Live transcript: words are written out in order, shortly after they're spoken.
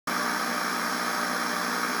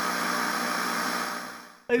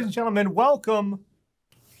Ladies and gentlemen, welcome.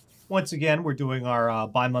 Once again, we're doing our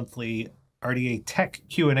bi-monthly RDA Tech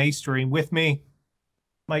Q&A stream with me,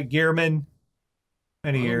 Mike Gearman.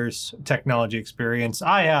 Many years of technology experience.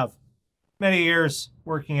 I have many years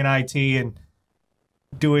working in IT and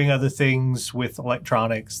doing other things with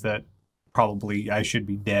electronics that probably I should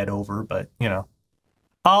be dead over, but you know.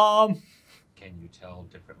 Can you tell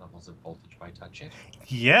different levels of voltage by touching?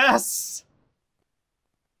 Yes.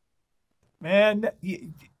 Man,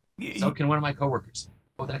 so can one of my coworkers.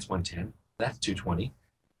 Oh, that's 110. That's 220.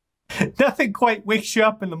 Nothing quite wakes you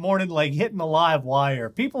up in the morning like hitting a live wire.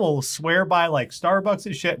 People will swear by like Starbucks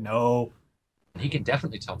and shit. No. And he can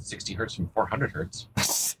definitely tell 60 hertz from 400 hertz.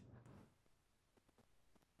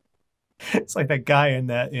 It's like that guy in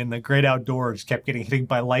the Great Outdoors kept getting hit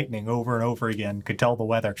by lightning over and over again. Could tell the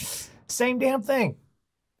weather. Same damn thing.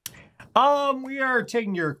 We are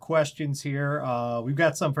taking your questions here. We've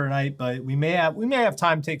got some for tonight, but we may have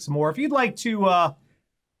time to take some more. If you'd like to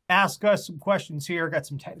ask us some questions here, got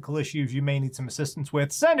some technical issues you may need some assistance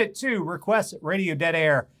with, send it to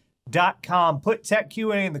request@radiodeadair.com. Put Tech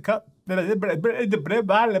Q&A in the cup.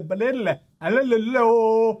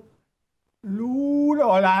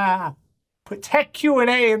 Put Tech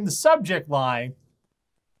Q&A in the subject line.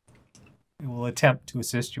 We will attempt to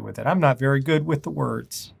assist you with it. I'm not very good with the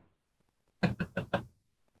words.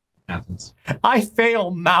 Happens. I fail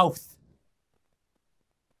mouth.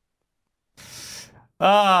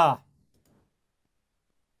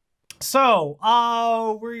 So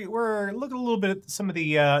we're looking a little bit at some of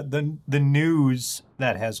the news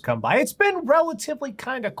that has come by. It's been relatively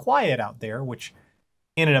kind of quiet out there, which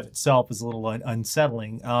in and of itself is a little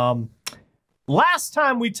unsettling. Last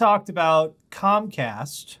time we talked about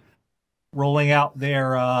Comcast rolling out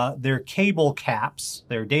their cable caps,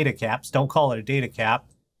 their data caps. Don't call it a data cap.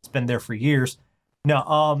 It's been there for years.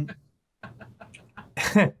 No,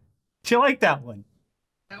 do you like that one?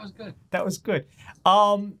 That was good. That was good.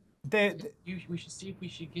 We should see if we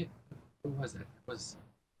should get. Who was it? Was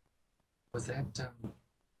that?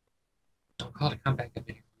 Don't call it a comeback.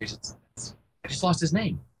 I just lost his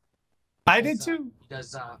name. I did too. He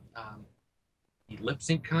does the lip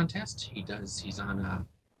sync contest. He's on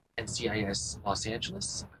NCIS Los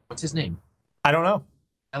Angeles. What's his name? I don't know.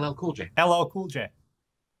 LL Cool J. LL Cool J.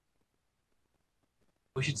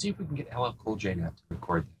 We should see if we can get LL Cool J to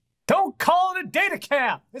record that. Don't call it a data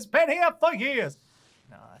cap. It's been here for years.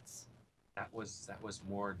 No, that was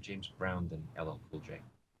more James Brown than LL Cool J.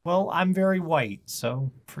 Well, I'm very white,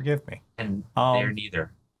 so forgive me. And they're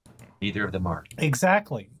neither. Neither of them are.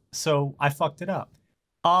 Exactly. So I fucked it up.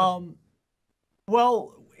 Well,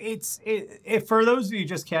 for those of you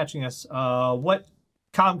just catching us, what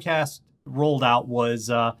Comcast rolled out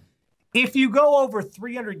was if you go over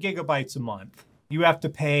 300 gigabytes a month, you have to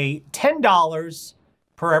pay $10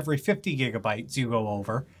 per every 50 gigabytes you go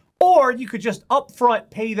over, or you could just upfront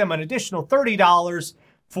pay them an additional $30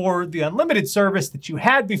 for the unlimited service that you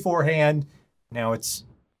had beforehand. Now it's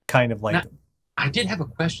kind of like... Now, I did have a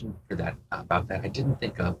question for that about that. I didn't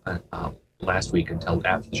think of last week until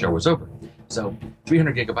after the show was over. So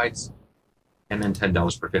 300 gigabytes and then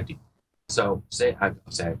 $10 per 50. So say I've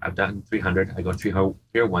done 300. I go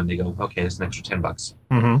 301. They go, okay, it's an extra $10.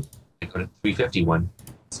 Mm-hmm. I go to 351.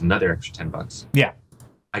 It's another extra $10. Yeah.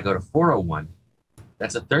 I go to 401.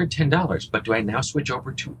 That's a third $10. But do I now switch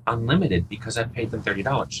over to unlimited because I paid them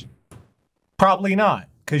 $30? Probably not,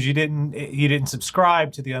 because you didn't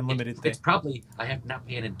subscribe to the unlimited thing. It's probably I have to now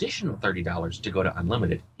pay an additional $30 to go to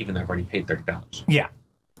unlimited, even though I've already paid $30. Yeah.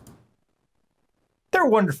 They're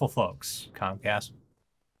wonderful folks, Comcast.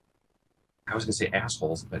 I was going to say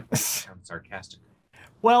assholes, but it sounds sarcastic.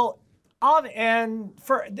 Well, and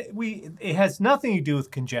it has nothing to do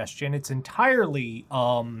with congestion. It's entirely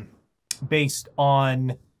based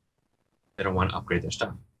on... They don't want to upgrade their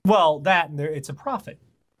stuff. Well, that and it's a profit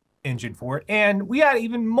engine for it. And we got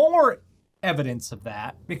even more evidence of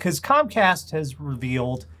that because Comcast has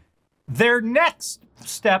revealed their next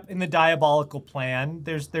step in the diabolical plan.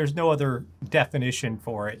 There's no other definition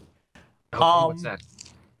for it. Okay, what's that?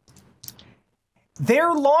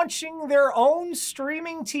 They're launching their own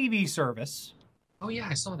streaming TV service. Oh, yeah,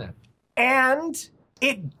 I saw that. And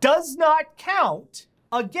it does not count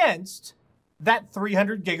against that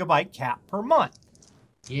 300 gigabyte cap per month.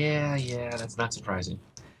 Yeah, that's not surprising.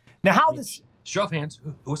 Now, show of hands,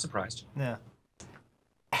 who was surprised? Yeah.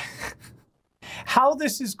 How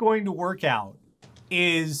this is going to work out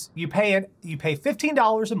is you pay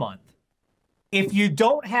 $15 a month if you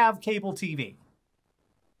don't have cable TV.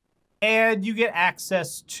 And you get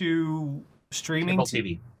access to streaming Cable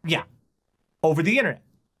TV. Yeah. Over the internet,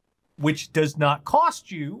 which does not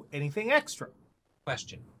cost you anything extra.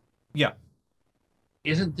 question. Yeah.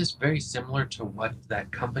 Isn't this very similar to what that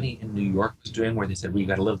company in New York was doing, where they said, we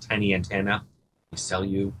got a little tiny antenna, we sell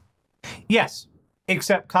you? Yes,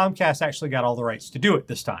 except Comcast actually got all the rights to do it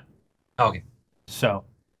this time. Okay, So,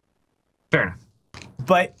 fair enough.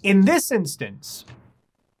 but in this instance,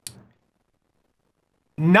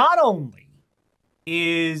 not only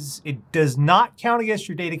it does not count against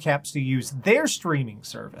your data caps to use their streaming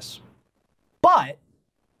service, but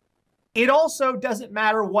it also doesn't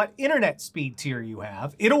matter what internet speed tier you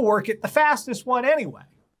have. It'll work at the fastest one anyway.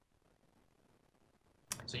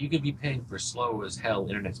 So you could be paying for slow as hell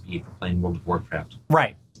internet speed for playing World of Warcraft.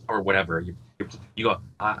 Right. Or whatever. You go,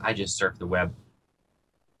 I just surf the web.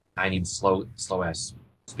 I need slow ass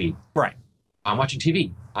speed. Right. I'm watching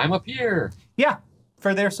TV. I'm up here. Yeah,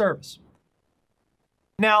 for their service.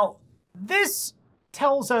 Now, this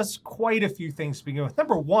tells us quite a few things to begin with.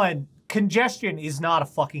 Number one, congestion is not a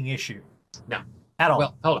fucking issue. No. At all.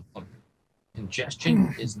 Well, hold on.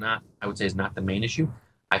 Congestion is not, I would say, is not the main issue.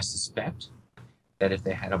 I suspect that if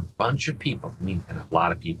they had a bunch of people, and a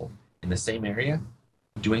lot of people, in the same area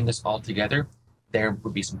doing this all together, there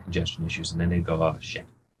would be some congestion issues, and then they'd go, oh, shit.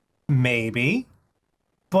 Maybe.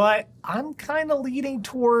 But I'm kind of leaning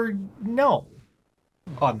toward no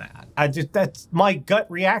on that. That's my gut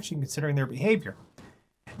reaction considering their behavior.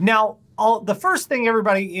 Now, the first thing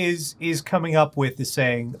everybody is coming up with is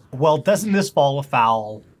saying, well, doesn't this fall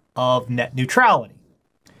afoul of net neutrality?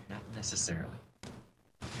 Not necessarily.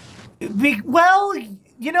 Well,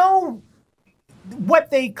 you know, what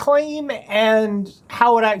they claim and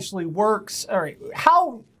how it actually works. All right,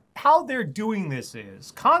 how they're doing this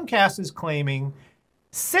is Comcast is claiming,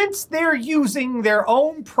 since they're using their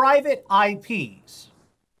own private IPs,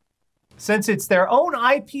 since it's their own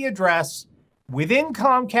IP address within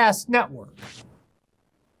Comcast network,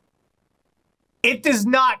 it does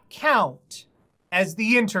not count as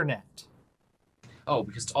the internet. Oh,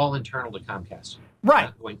 because it's all internal to Comcast. Right.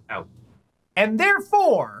 Not going out. And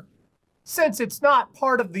therefore, since it's not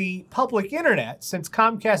part of the public internet, since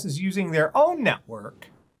Comcast is using their own network,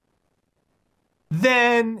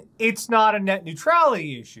 then it's not a net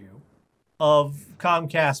neutrality issue of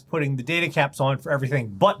Comcast putting the data caps on for everything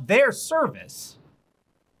but their service,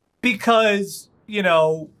 because, you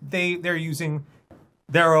know, they're using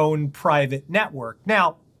their own private network.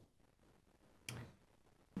 Now,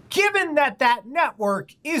 given that that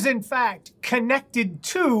network is in fact connected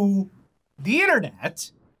to the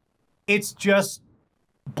internet, it's just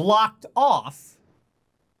blocked off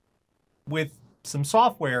with some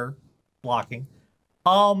software blocking.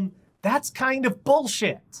 That's kind of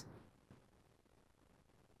bullshit.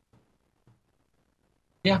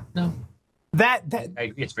 Yeah, no.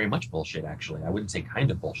 It's very much bullshit, actually. I wouldn't say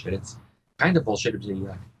kind of bullshit. It's kind of bullshit to be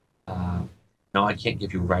no, I can't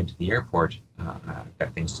give you a ride to the airport. I've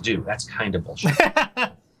got things to do. That's kind of bullshit.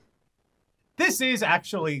 This is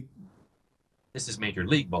actually... This is major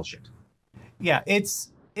league bullshit. Yeah, it's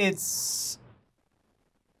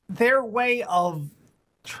their way of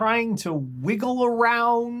trying to wiggle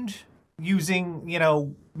around using, you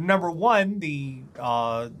know, number one, the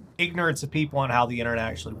ignorance of people on how the internet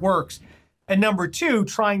actually works, and number two,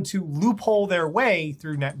 trying to loophole their way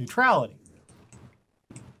through net neutrality.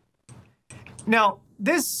 Now,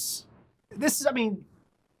 this is, I mean,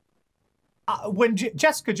 when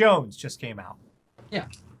Jessica Jones just came out. Yeah.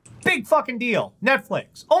 Big fucking deal.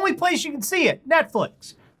 Netflix. Only place you can see it.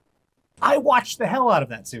 Netflix. I watched the hell out of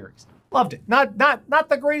that series. Loved it. Not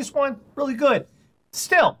the greatest one. Really good.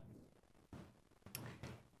 Still.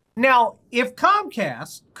 Now, if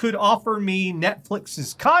Comcast could offer me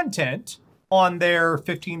Netflix's content on their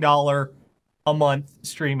 $15 a month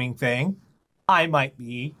streaming thing, I might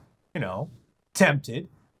be, you know, tempted.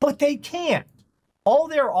 But they can't. All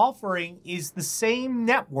they're offering is the same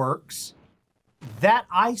networks that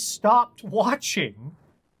I stopped watching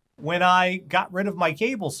when I got rid of my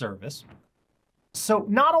cable service. So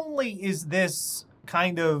not only is this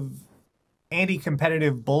kind of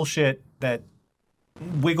anti-competitive bullshit, that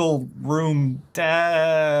wiggle room,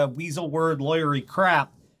 weasel word lawyery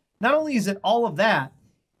crap, not only is it all of that,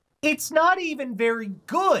 it's not even very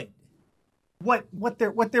good what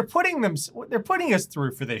they're putting us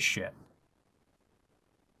through for this shit.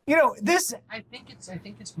 You know, this... I think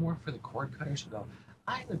it's more for the cord cutters who go,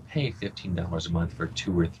 I would pay $15 a month for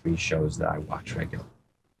 2 or 3 shows that I watch regularly.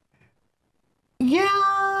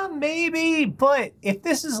 Yeah, maybe, but if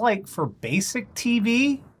this is like for basic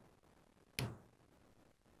TV...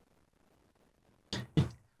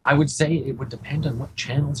 I would say it would depend on what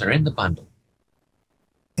channels are in the bundle.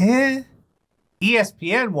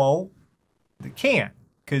 ESPN won't. They can't,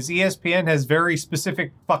 because ESPN has very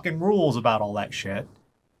specific fucking rules about all that shit.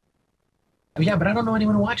 Oh, yeah, but I don't know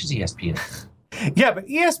anyone who watches ESPN. Yeah, but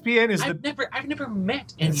ESPN is I've never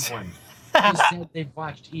met anyone who said they've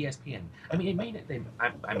watched ESPN. I mean,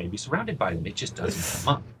 I may be surrounded by them. It just doesn't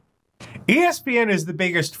come up. ESPN is the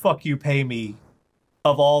biggest fuck you pay me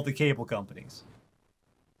of all the cable companies.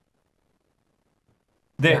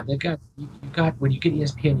 Yeah, they've got you got when you get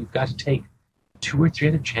ESPN, you've got to take 2 or 3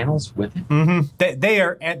 other channels with it.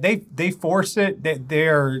 Mm-hmm. They force it. They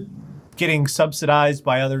are getting subsidized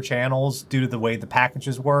by other channels due to the way the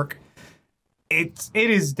packages work. It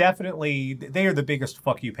is definitely, they are the biggest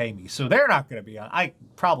fuck you pay me. So they're not going to be on. I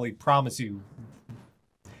probably promise you.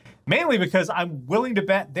 Mainly because I'm willing to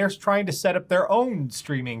bet they're trying to set up their own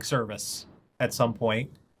streaming service at some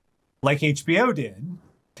point, like HBO did,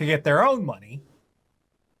 to get their own money.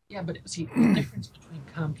 Yeah, but see, the difference between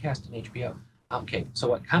Comcast and HBO. Okay, so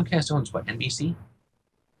what? Comcast owns what? NBC?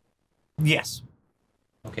 Yes.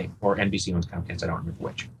 Okay, or NBC owns Comcast. I don't remember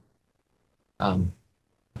which.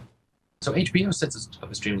 So HBO sets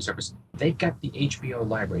up a streaming service. They've got the HBO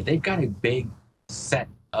library. They've got a big set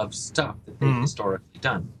of stuff that they've historically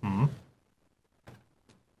done.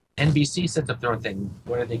 NBC sets up their own thing.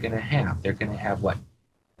 What are they going to have? They're going to have what?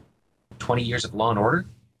 20 years of Law and Order?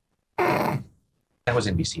 That was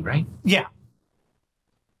NBC, right? Yeah.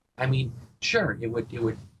 I mean, sure, it would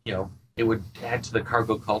add to the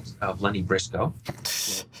cargo cult of Lenny Briscoe.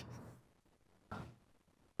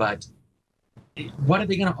 But what are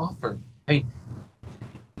they going to offer? I mean,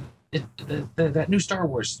 that new Star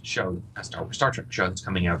Trek show that's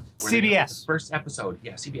coming out. CBS. The first episode.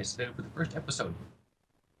 Yeah, CBS. They put the first episode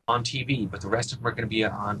on TV, but the rest of them are going to be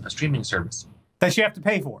on a streaming service. That you have to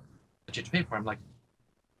pay for. That you have to pay for. I'm like,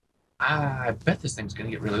 I bet this thing's going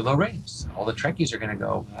to get really low ratings. All the Trekkies are going to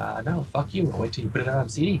go, no, fuck you. I'll wait till you put it on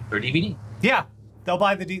CD or DVD. Yeah. They'll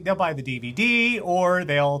buy the DVD or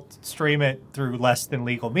they'll stream it through less than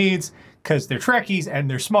legal means because they're Trekkies and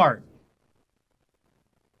they're smart.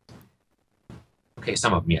 Okay,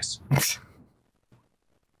 some of them, yes.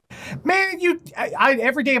 Man,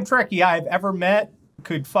 every damn Trekkie I've ever met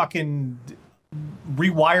could fucking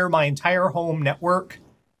rewire my entire home network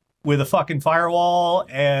with a fucking firewall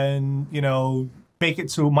and, make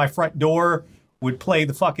it so my front door would play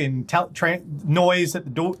the fucking noise that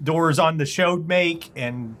the doors on the show make.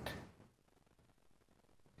 And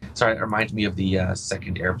sorry, it reminds me of the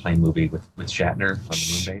second Airplane movie with Shatner on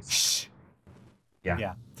the moon base.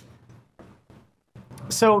 Yeah.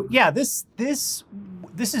 So yeah, this is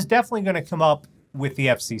definitely going to come up with the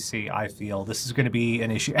FCC. I feel this is going to be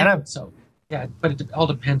an issue, but it all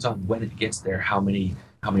depends on when it gets there. How many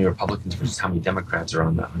Republicans versus how many Democrats are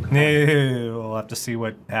on that? We'll have to see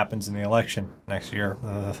what happens in the election next year.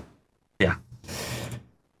 Yeah.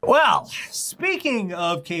 Well, speaking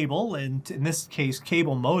of cable, and in this case,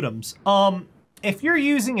 cable modems, if you're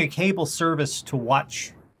using a cable service to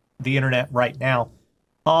watch the internet right now,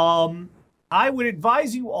 I would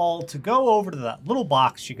advise you all to go over to that little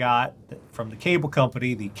box you got from the cable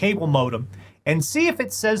company, the cable modem, and see if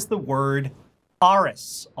it says the word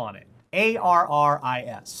ARRIS on it.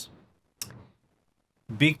 ARRIS.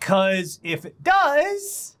 Because if it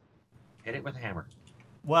does... hit it with a hammer.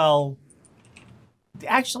 Well,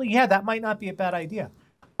 actually, yeah, that might not be a bad idea.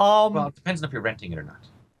 Well, it depends on if you're renting it or not.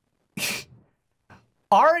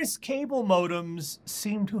 ARRIS cable modems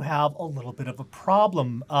seem to have a little bit of a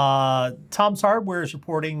problem. Tom's Hardware is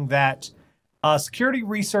reporting that security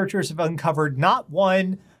researchers have uncovered not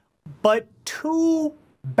one, but 2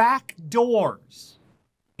 back doors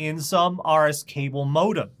in some ARRIS cable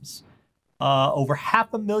modems. Over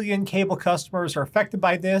 500,000 cable customers are affected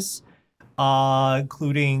by this,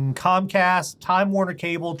 including Comcast, Time Warner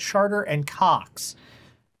Cable, Charter, and Cox.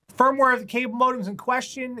 Firmware of the cable modems in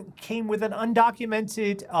question came with an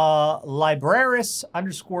undocumented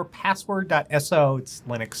libraris_password.so, it's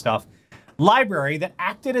Linux stuff, library that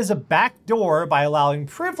acted as a backdoor by allowing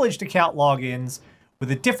privileged account logins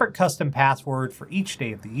with a different custom password for each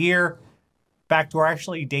day of the year. Backdoor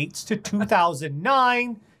actually dates to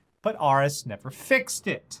 2009, but ARRIS never fixed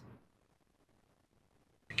it.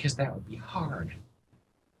 Because that would be hard.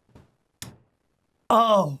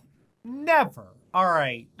 Oh, never. All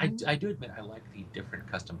right. I do admit I like the different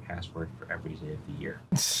custom password for every day of the year.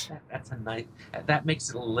 That's a nice. That makes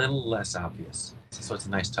it a little less obvious. So it's a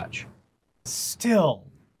nice touch. Still,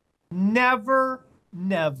 never,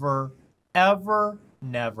 ever, ever,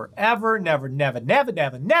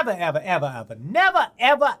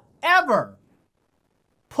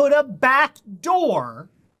 put a back door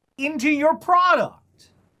into your product.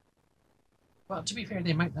 Well, to be fair,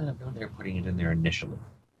 they might not have known they were putting it in there initially.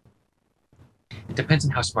 It depends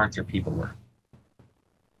on how smart their people were.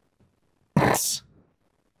 I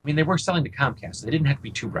mean, they were selling to Comcast, so they didn't have to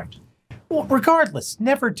be too bright. Well, regardless,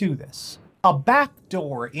 never do this. A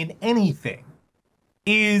backdoor in anything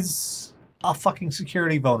is a fucking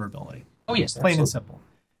security vulnerability. Oh, yes. Plain and simple.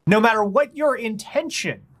 No matter what your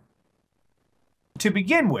intention to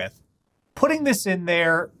begin with, putting this in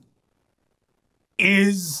there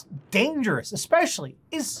is dangerous, especially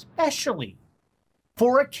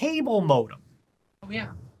for a cable modem. Oh, yeah.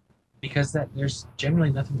 Because there's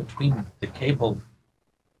generally nothing between the cable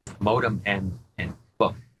modem and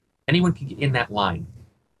well, anyone can get in that line,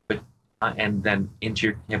 but and then into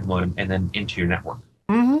your cable modem and then into your network.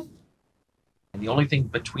 Mm-hmm. And the only thing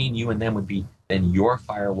between you and them would be then your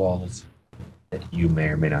firewalls that you may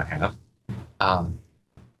or may not have,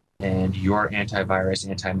 and your antivirus,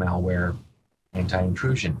 anti-malware,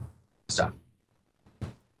 anti-intrusion stuff.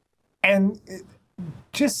 And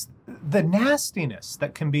just the nastiness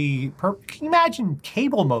that can be. Can you imagine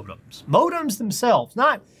cable modems? Modems themselves,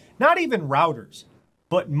 not even routers,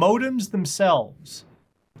 but modems themselves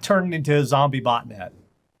turned into a zombie botnet.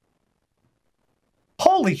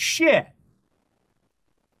 Holy shit.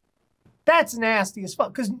 That's nasty as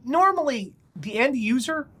fuck. Because normally the end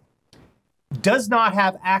user does not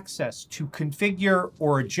have access to configure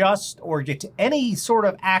or adjust or get to any sort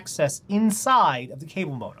of access inside of the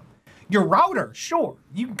cable modem. Your router, sure,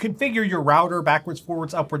 you can configure your router backwards,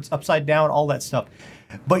 forwards, upwards, upside down, all that stuff.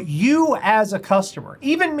 But you as a customer,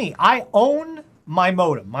 even me, I own my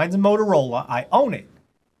modem. Mine's a Motorola. I own it.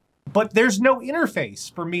 But there's no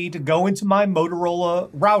interface for me to go into my Motorola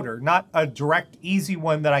router, not a direct, easy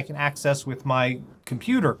one that I can access with my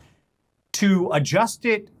computer, to adjust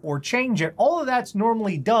it or change it. All of that's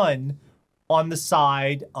normally done on the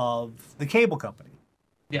side of the cable company.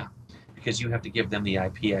 Yeah, because you have to give them the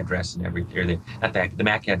IP address and everything, or the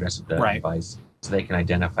MAC address of the device, so they can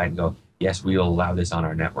identify and go, yes, we will allow this on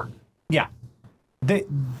our network. Yeah.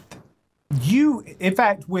 In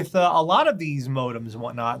fact, with a lot of these modems and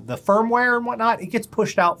whatnot, the firmware and whatnot, it gets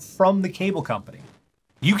pushed out from the cable company.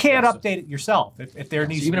 You can't update it yourself if there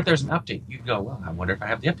needs. So even if there's an update, you go, well, I wonder if I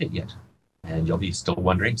have the update yet, and you'll be still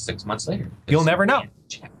wondering 6 months later. You'll never know.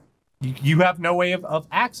 You have no way of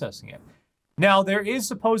accessing it. Now there is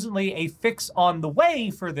supposedly a fix on the way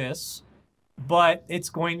for this, but it's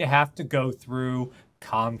going to have to go through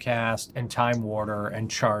Comcast and Time Warner and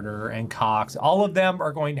Charter and Cox. All of them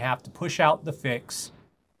are going to have to push out the fix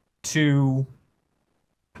to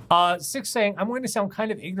Six saying, I'm going to sound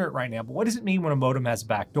kind of ignorant right now, but what does it mean when a modem has a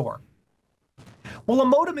backdoor? Well, a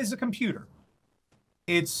modem is a computer.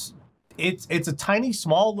 It's a tiny,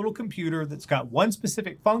 small little computer that's got one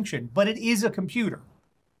specific function, but it is a computer.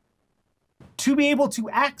 To be able to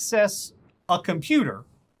access a computer,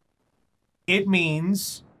 it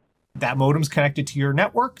means that modem's connected to your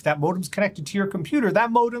network, that modem's connected to your computer,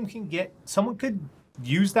 that modem someone could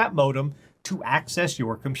use that modem to access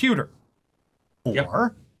your computer.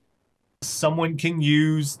 Or someone can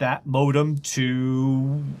use that modem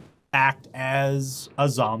to act as a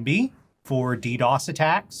zombie for DDoS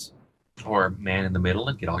attacks. Or man in the middle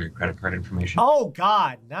and get all your credit card information. Oh,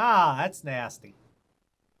 God. Nah, that's nasty.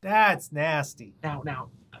 That's nasty. Now,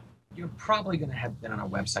 you're probably going to have been on a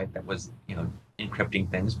website that was, encrypting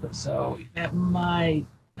things, but so that might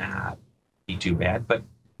not be too bad, but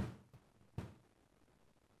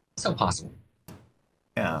still possible.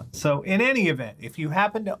 Yeah. So in any event, if you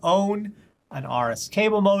happen to own an RS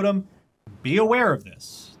cable modem, be aware of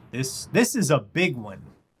this. This is a big one.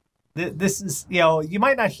 This is, you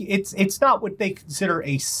might not, it's not what they consider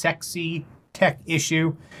a sexy tech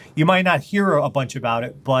issue. You might not hear a bunch about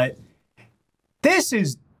it, but this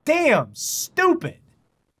is damn stupid.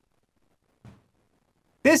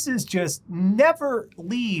 This is just never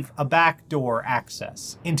leave a backdoor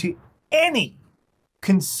access into any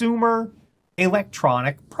consumer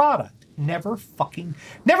electronic product. Never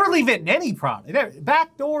leave it in any product.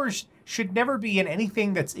 Backdoors should never be in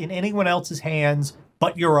anything that's in anyone else's hands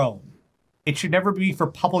but your own. It should never be for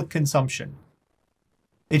public consumption.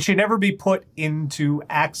 It should never be put into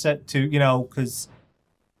access to, because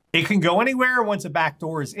it can go anywhere. Once a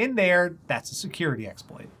backdoor is in there, that's a security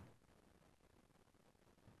exploit.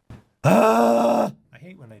 I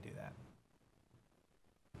hate when they do that.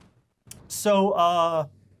 So, a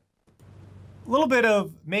little bit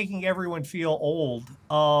of making everyone feel old.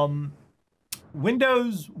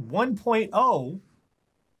 Windows 1.0.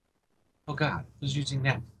 Oh God, who's using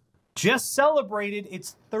that? Just celebrated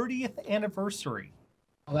its 30th anniversary.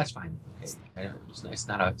 Oh, that's fine. Okay. It's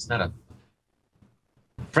not a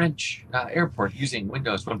French airport using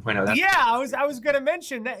Windows 1.0. That's Yeah, I was going to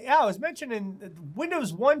mention that. Yeah, I was mentioning that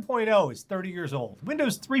Windows 1.0 is 30 years old.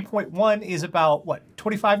 Windows 3.1 is about what,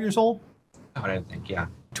 25 years old? what I think. Yeah.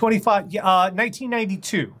 25.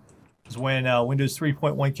 1992 is when Windows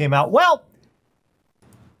 3.1 came out. Well,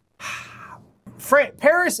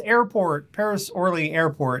 Paris Orly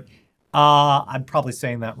Airport. I'm probably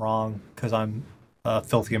saying that wrong because I'm a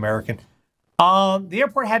filthy American. The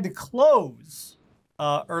airport had to close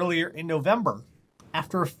earlier in November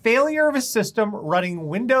after a failure of a system running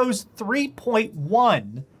Windows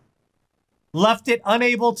 3.1 left it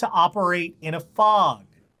unable to operate in a fog.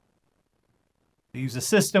 They use a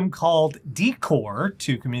system called Decor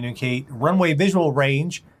to communicate runway visual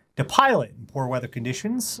range to pilot in poor weather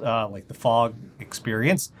conditions, like the fog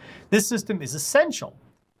experience. This system is essential.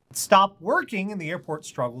 It stopped working, and the airport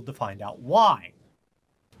struggled to find out why.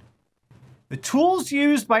 The tools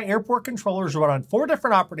used by airport controllers run on 4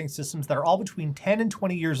 different operating systems that are all between 10 and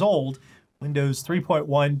 20 years old, Windows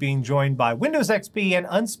 3.1 being joined by Windows XP and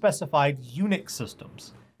unspecified Unix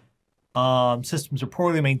systems. Systems are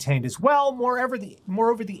poorly maintained as well. Moreover,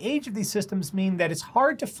 the age of these systems mean that it's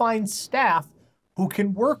hard to find staff who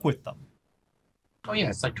can work with them. Oh yeah,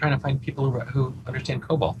 it's like trying to find people who understand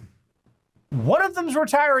COBOL. One of them's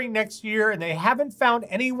retiring next year, and they haven't found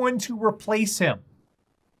anyone to replace him.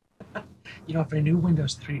 You know, if I knew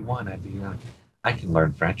Windows 3.1, I'd be I can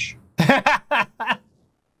learn French.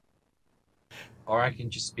 Or I can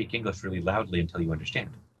just speak English really loudly until you understand.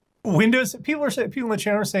 People in the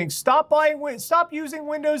channel are saying, stop using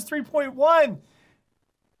Windows 3.1.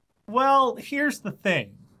 Well, here's the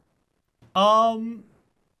thing. Not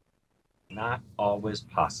always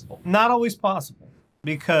possible. Not always possible,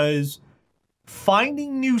 because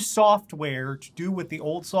finding new software to do what the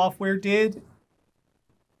old software did,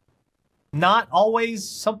 not always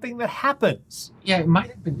something that happens. Yeah, it might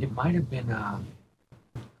have been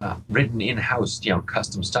written in-house,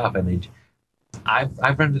 custom stuff, and I've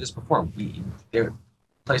run into this before. Their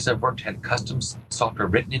place I've worked had custom software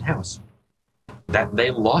written in-house that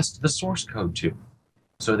they lost the source code to,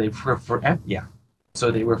 so they were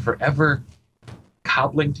forever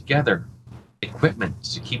cobbling together equipment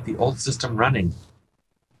to keep the old system running,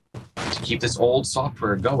 to keep this old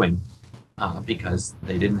software going, because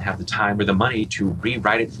they didn't have the time or the money to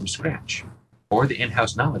rewrite it from scratch, or the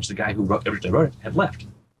in-house knowledge. The guy who wrote it had left.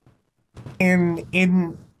 In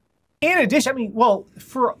addition, I mean, well,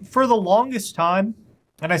 for the longest time,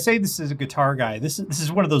 and I say this as a guitar guy, this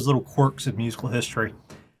is one of those little quirks of musical history.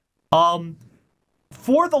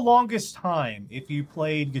 For the longest time, if you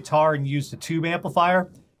played guitar and used a tube amplifier,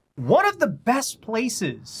 one of the best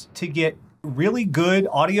places to get really good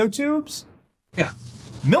audio tubes,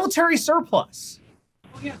 military surplus.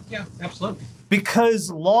 Oh yeah, absolutely. Because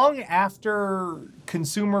long after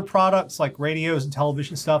consumer products like radios and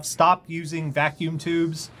television stuff stopped using vacuum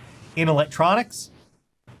tubes in electronics,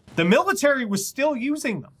 the military was still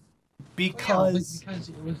using them because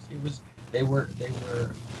they were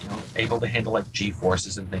able to handle like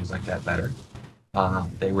G-forces and things like that better.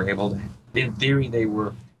 They were able to, in theory, they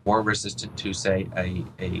were more resistant to, say,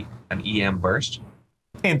 an EM burst.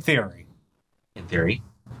 In theory,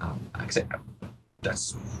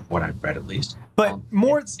 that's what I've read at least. But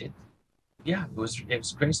it was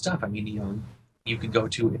great stuff. I mean, you could go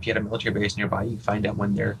to, if you had a military base nearby, you could find out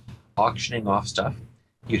when they're auctioning off stuff.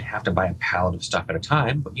 You'd have to buy a pallet of stuff at a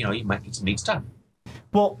time, but you might get some neat stuff.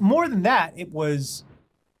 Well, more than that, it was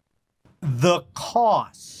the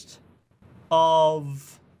cost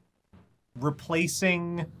of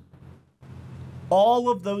replacing all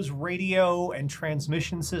of those radio and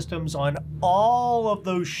transmission systems on all of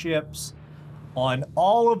those ships, on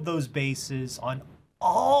all of those bases, on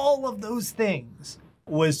all of those things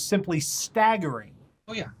was simply staggering.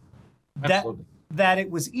 Oh yeah, absolutely. That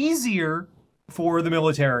it was easier for the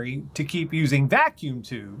military to keep using vacuum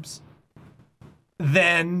tubes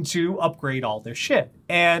than to upgrade all their shit.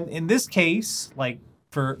 And in this case, like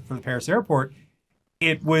for the Paris airport,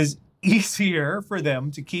 it was easier for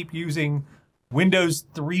them to keep using Windows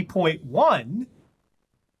 3.1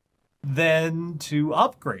 than to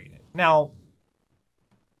upgrade it. Now,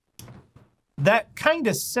 that kind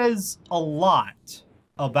of says a lot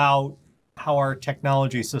about how our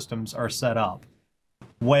technology systems are set up,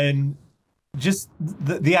 when just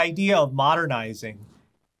the idea of modernizing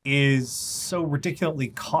is so ridiculously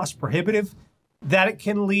cost prohibitive that it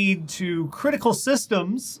can lead to critical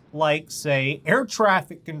systems like, say, air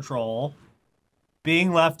traffic control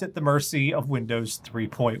being left at the mercy of Windows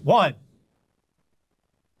 3.1.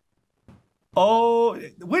 Oh,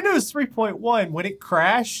 Windows 3.1, when it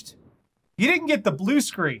crashed, you didn't get the blue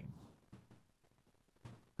screen.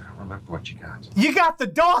 remember what you got. You got the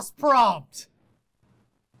DOS prompt.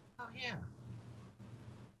 Oh, yeah.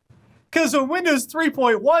 Because when Windows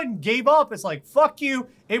 3.1 gave up, it's like, fuck you.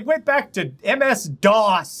 It went back to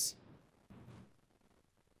MS-DOS.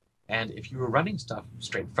 And if you were running stuff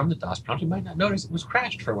straight from the DOS prompt, you might not notice it was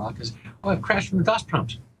crashed for a while because, oh, I've crashed from the DOS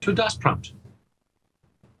prompt to a DOS prompt.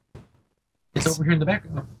 It's over here in the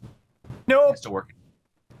background. No. It's still working.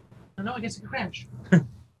 Oh, no, I guess it crashed.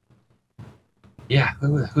 Yeah,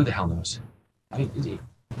 who the hell knows? I mean,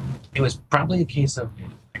 it was probably a case of,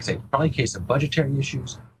 like I say, probably a case of budgetary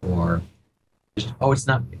issues or just, oh, it's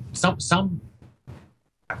not, some,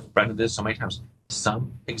 I've run into this so many times,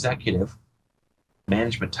 some executive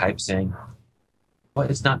management type saying, well,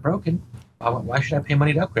 it's not broken. Why should I pay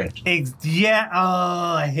money to upgrade it? Yeah,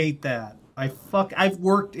 I hate that. I've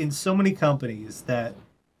worked in so many companies that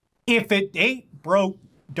if it ain't broke,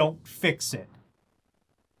 don't fix it.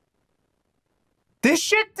 This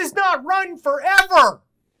shit does not run forever.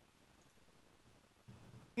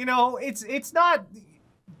 You know, it's not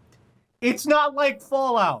like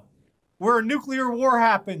Fallout, where a nuclear war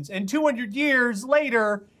happens and 200 years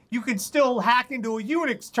later you can still hack into a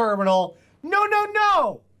Unix terminal. No, no,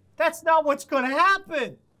 no. That's not what's going to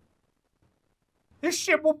happen. This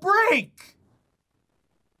shit will break.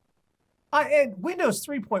 And Windows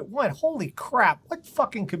 3.1, holy crap, what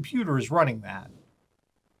fucking computer is running that?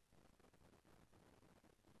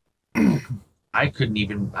 I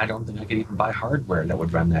don't think I could even buy hardware that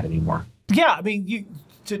would run that anymore. Yeah, I mean,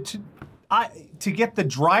 to get the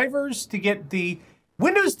drivers, to get the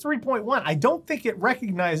Windows 3.1, I don't think it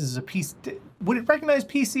recognizes a piece. Would it recognize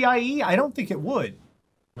PCIe? I don't think it would.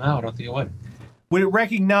 No, I don't think it would. Would it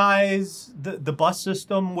recognize the bus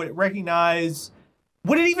system? Would it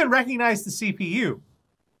even recognize the CPU?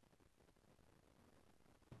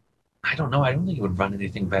 I don't know. I don't think it would run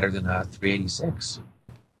anything better than a 386.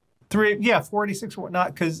 486 or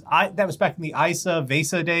whatnot, because that was back in the ISA,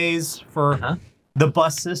 VESA days for the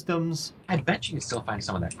bus systems. I bet you could still find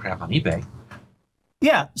some of that crap on eBay.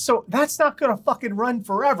 Yeah, so that's not going to fucking run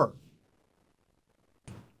forever.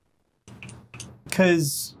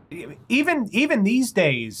 Because even these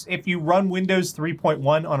days, if you run Windows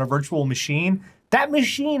 3.1 on a virtual machine, that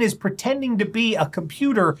machine is pretending to be a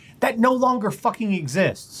computer that no longer fucking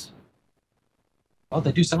exists. Well,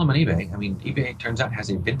 they do sell them on eBay. I mean, eBay, it turns out, has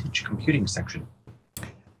a vintage computing section.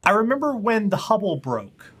 I remember when the Hubble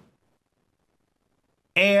broke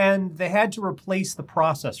and they had to replace the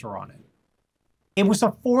processor on it. It was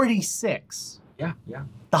a 46. Yeah, yeah.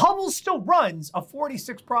 The Hubble still runs a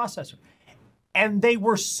 46 processor. And they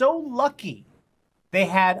were so lucky they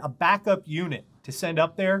had a backup unit to send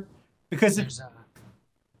up there because there's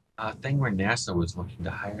a thing where NASA was looking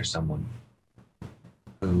to hire someone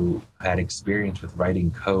who had experience with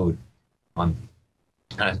writing code on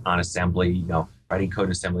assembly, writing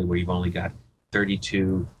code assembly where you've only got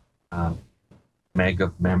 32 meg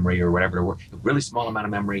of memory or whatever to work, really small amount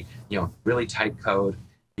of memory, really tight code,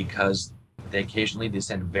 because they occasionally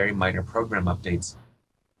send very minor program updates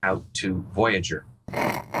out to Voyager.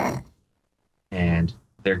 And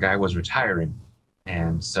their guy was retiring.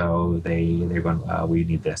 And so they're going, we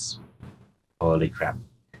need this. Holy crap.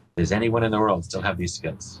 Does anyone in the world still have these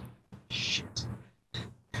skills? Shit.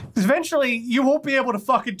 Eventually, you won't be able to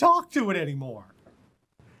fucking talk to it anymore.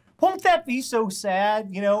 Won't that be so sad?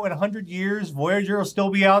 In 100 years, Voyager will still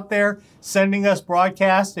be out there sending us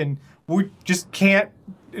broadcasts and we just can't,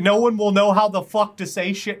 no one will know how the fuck to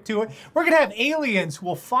say shit to it. We're going to have aliens who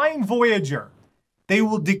will find Voyager. They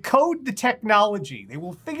will decode the technology. They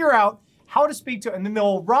will figure out how to speak to it, and then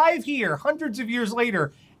they'll arrive here hundreds of years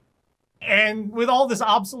later and with all this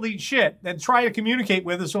obsolete shit and try to communicate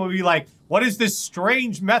with us, and we'll be like, what is this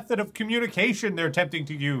strange method of communication they're attempting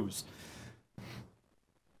to use?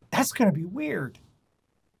 That's going to be weird.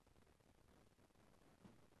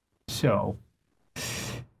 So,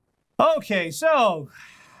 okay, so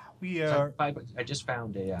we are... I just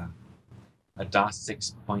found a DOS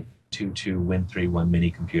 6.22 Win31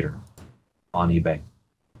 mini computer on eBay.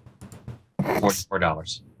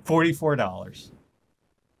 $44. $44.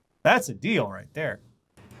 That's a deal right there.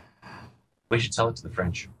 We should sell it to the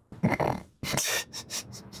French.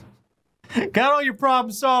 Got all your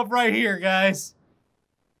problems solved right here, guys.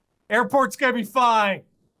 Airport's gonna be fine.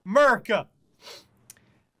 America.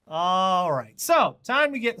 All right. So,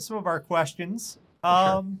 time to get to some of our questions.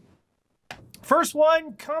 Sure. First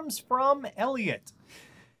one comes from Elliot.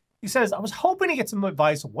 He says, I was hoping to get some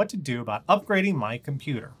advice on what to do about upgrading my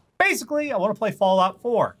computer. Basically, I want to play Fallout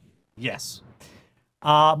 4. Yes.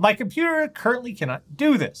 My computer currently cannot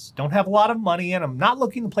do this. Don't have a lot of money, and I'm not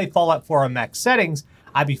looking to play Fallout 4 on max settings.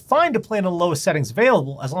 I'd be fine to play in the lowest settings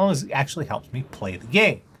available as long as it actually helps me play the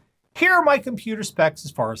game. Here are my computer specs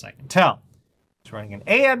as far as I can tell. It's running an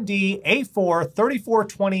AMD A4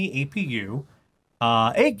 3420 APU,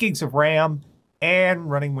 8 gigs of RAM, and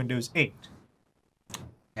running Windows 8.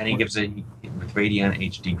 And he gives it with Radeon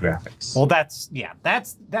HD graphics. Well,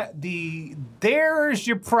 there's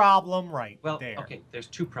your problem right there. Okay, there's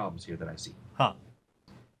two problems here that I see. Huh.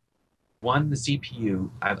 One, the CPU,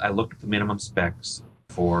 I looked at the minimum specs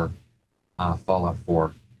for Fallout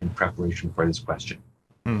 4 in preparation for this question.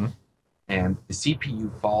 Mm-hmm. And the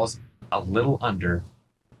CPU falls a little under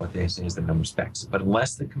what they say is the minimum specs. But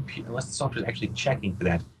unless the software is actually checking for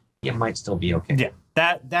that, it might still be okay. Yeah,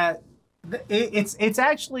 it's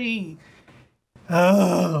actually,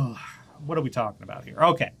 what are we talking about here?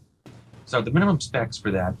 Okay. So the minimum specs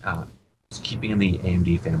for that, keeping in the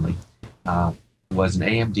AMD family, was an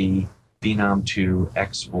AMD Phenom 2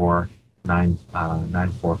 X4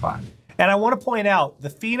 945. And I want to point out the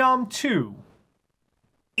Phenom 2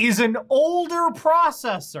 is an older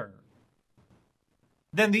processor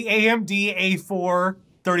than the AMD A4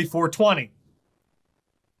 3420.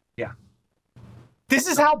 Yeah. This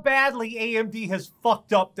is how badly AMD has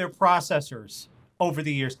fucked up their processors over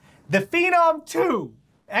the years. The Phenom 2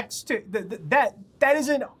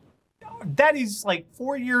 X2, that is like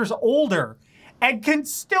 4 years older and can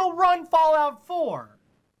still run Fallout 4.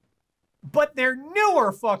 But their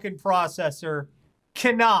newer fucking processor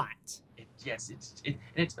cannot.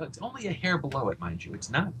 It's only a hair below it, mind you. It's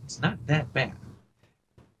not that bad.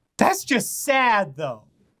 That's just sad, though.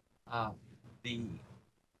 Actually,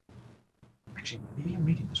 maybe I'm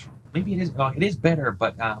reading this wrong. Maybe it is. It is better,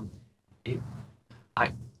 but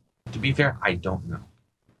to be fair, I don't know.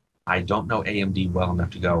 I don't know AMD well enough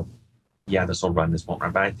to go, yeah, this will run, this won't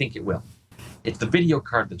run, but I think it will. It's the video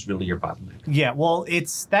card that's really your bottleneck. Yeah, well,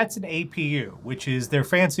 that's an APU, which is their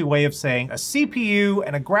fancy way of saying a CPU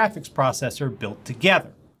and a graphics processor built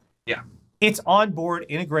together. Yeah. It's onboard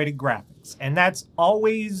integrated graphics, and that's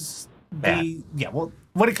always the... Yeah, well,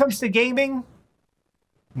 when it comes to gaming,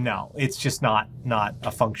 no, it's just not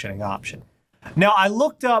a functioning option. Now, I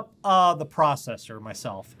looked up the processor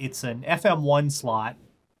myself. It's an FM1 slot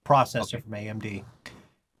processor from AMD,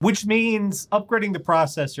 which means upgrading the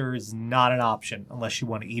processor is not an option unless you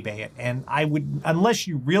want to eBay it. And unless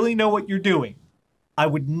you really know what you're doing, I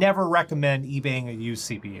would never recommend eBaying a used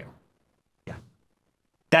CPU. Yeah.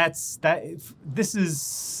 That's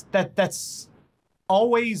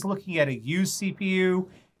always looking at a used CPU,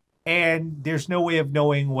 and there's no way of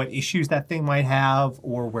knowing what issues that thing might have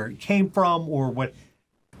or where it came from or what.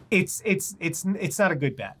 It's not a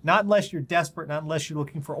good bet. Not unless you're desperate, not unless you're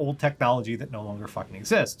looking for old technology that no longer fucking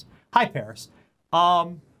exists. Hi, Paris.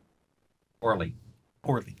 Orly,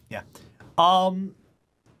 yeah.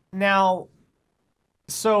 Now,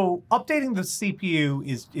 so updating the CPU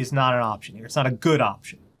is not an option here. It's not a good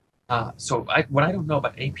option. What I don't know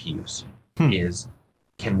about APUs is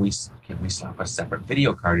can we slap a separate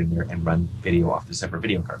video card in there and run video off the separate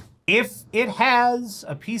video card? If it has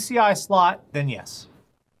a PCI slot, then yes.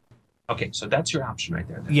 Okay, so that's your option right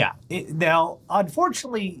there. Then. Yeah. Now,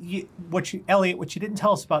 unfortunately, Elliot, what you didn't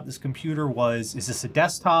tell us about this computer is this a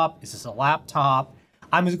desktop? Is this a laptop?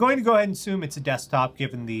 I'm going to go ahead and assume it's a desktop,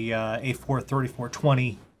 given the A4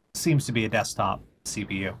 3420 seems to be a desktop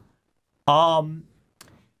CPU.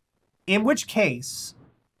 In which case,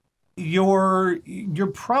 your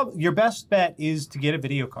best bet is to get a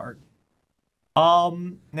video card. Now,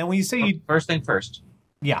 when you say first thing first,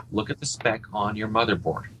 yeah, look at the spec on your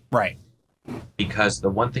motherboard. Right. Because the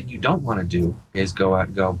one thing you don't want to do is go out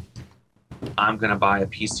and go, I'm going to buy a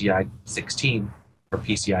PCI 16 or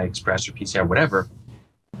PCI Express or PCI whatever.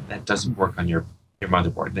 That doesn't work on your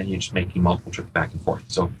motherboard. Then you're just making multiple trips back and forth.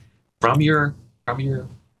 So from your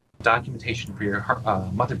documentation for your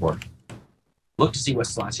motherboard, look to see what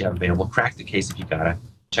slots you have available. Crack the case if you gotta.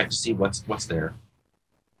 Check to see what's there,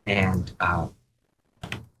 and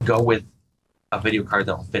go with a video card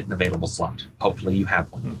that will fit an available slot. Hopefully you have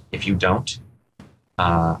one. If you don't,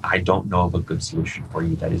 I don't know of a good solution for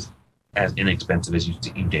you that is as inexpensive as you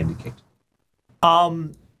indicate.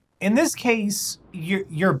 In this case,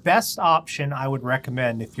 your best option, I would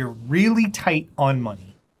recommend, if you're really tight on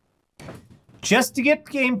money, just to get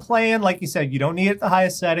the game playing, like you said, you don't need it at the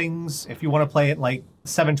highest settings. If you want to play it like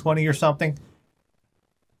 720 or something,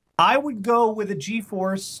 I would go with a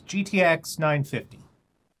GeForce GTX 950.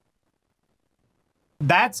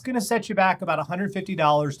 That's going to set you back about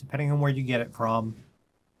 $150, depending on where you get it from.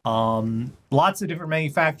 Lots of different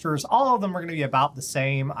manufacturers. All of them are going to be about the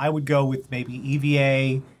same. I would go with maybe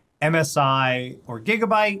EVA, MSI, or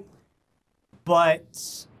Gigabyte.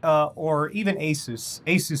 but or even Asus.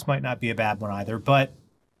 Asus might not be a bad one either, but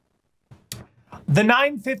the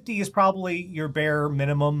 950 is probably your bare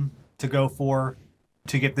minimum to go for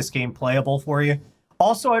to get this game playable for you.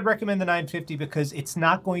 Also, I'd recommend the 950 because it's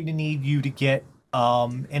not going to need you to get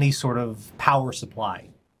any sort of power supply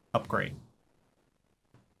upgrade.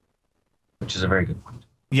 Which is a very good point.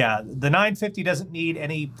 Yeah, the 950 doesn't need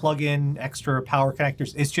any plug-in extra power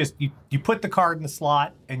connectors. It's just you put the card in the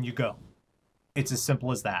slot and you go. It's as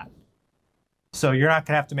simple as that. So you're not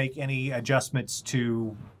going to have to make any adjustments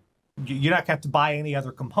to... You're not going to have to buy any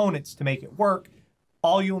other components to make it work.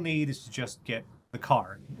 All you'll need is to just get the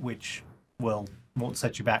card, which won't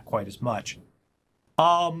set you back quite as much.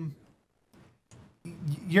 You're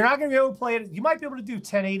not going to be able to play it. You might be able to do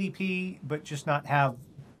 1080p, but just not have,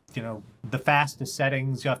 you know, the fastest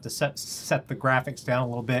settings. You have to set the graphics down a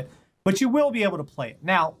little bit, but you will be able to play it.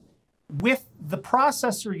 Now, with the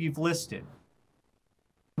processor you've listed,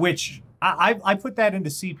 which I put that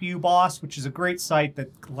into CPU Boss, which is a great site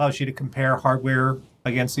that allows you to compare hardware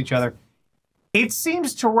against each other. It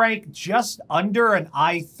seems to rank just under an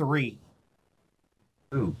i3.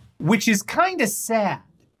 Ooh. Which is kind of sad.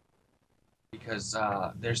 Because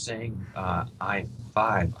they're saying i5,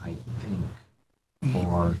 I think,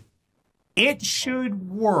 or... It should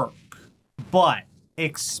work, but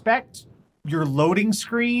expect your loading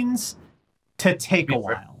screens to take a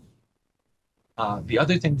while. The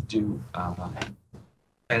other thing to do,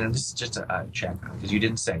 and this is just a check, because you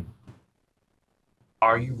didn't say,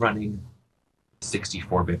 are you running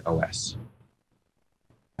 64-bit OS?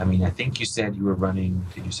 I mean, I think you said you were running,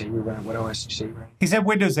 did you say you were running, what OS did you say you were running? He said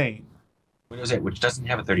Windows 8. Windows 8, which doesn't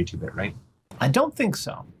have a 32-bit, right? I don't think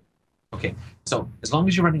so. Okay, so as long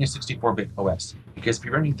as you're running a 64-bit OS, because if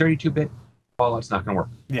you're running 32-bit, Fallout's not going to work.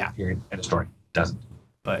 Yeah. Period. End of story. Doesn't.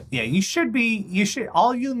 But yeah,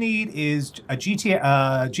 all you need is a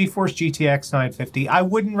GeForce GTX 950. I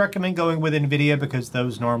wouldn't recommend going with NVIDIA because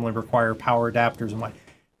those normally require power adapters and what.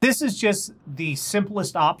 This is just the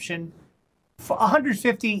simplest option. For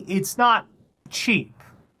 150, it's not cheap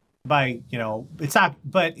but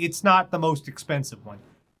it's not the most expensive one.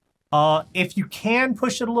 If you can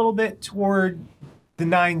push it a little bit toward the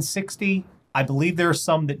 960, I believe there are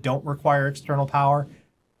some that don't require external power.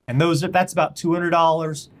 And that's about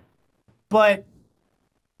 $200, but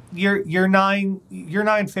your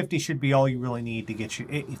 950 should be all you really need to get you.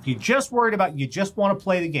 If you're just worried about, you just want to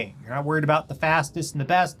play the game, you're not worried about the fastest and the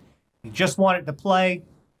best, you just want it to play,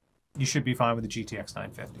 you should be fine with the GTX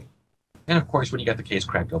 950. And of course, when you got the case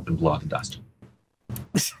cracked open, blow out the dust.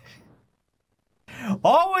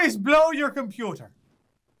 Always blow your computer.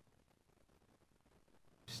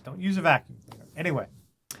 Just don't use a vacuum cleaner. Anyway.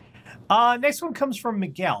 Next one comes from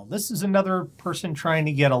Miguel. This is another person trying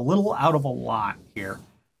to get a little out of a lot here.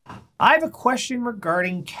 I have a question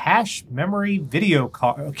regarding cache memory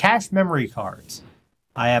cards.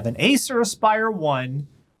 I have an Acer Aspire 1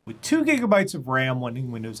 with 2 gigabytes of RAM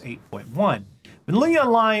running Windows 8.1. Been looking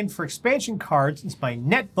online for expansion cards since my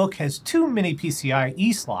netbook has 2 mini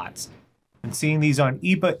PCIe slots. Been seeing these on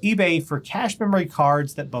eBay for cache memory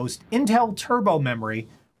cards that boast Intel Turbo Memory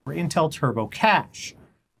or Intel Turbo Cache.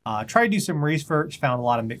 Tried to do some research, found a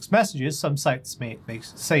lot of mixed messages. Some sites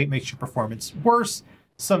say it makes your performance worse,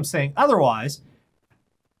 some saying otherwise.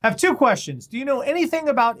 I have 2 questions. Do you know anything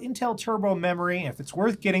about Intel Turbo Memory and if it's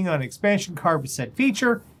worth getting on an expansion card with said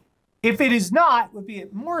feature? If it is not, would it be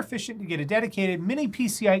more efficient to get a dedicated mini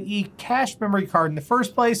PCIe cache memory card in the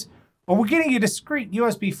first place, or would getting a discrete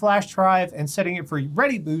USB flash drive and setting it for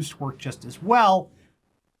Ready Boost work just as well?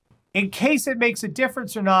 In case it makes a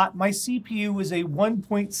difference or not, my CPU is a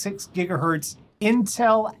 1.6 gigahertz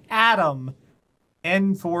Intel Atom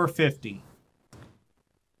N450.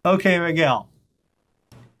 Okay, Miguel.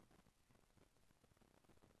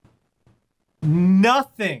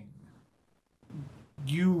 Nothing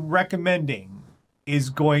you recommending is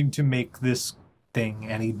going to make this thing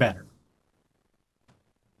any better.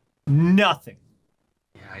 Nothing.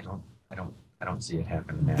 Yeah, I don't see it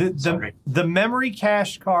happening, man. The memory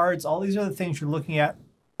cache cards, all these other things you're looking at,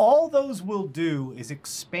 all those will do is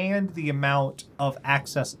expand the amount of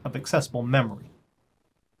accessible memory.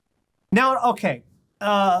 Now, okay,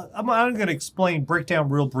 I'm going to break down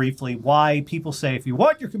real briefly why people say if you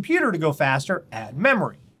want your computer to go faster, add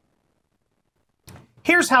memory.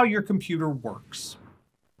 Here's how your computer works.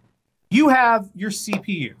 You have your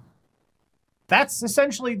CPU. That's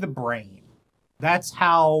essentially the brain. That's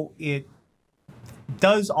how it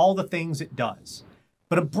does all the things it does.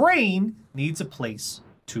 But a brain needs a place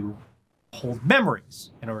to hold memories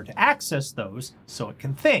in order to access those so it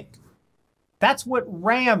can think. That's what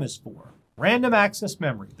RAM is for. Random access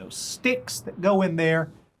memory, those sticks that go in there.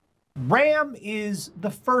 RAM is the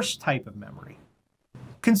first type of memory.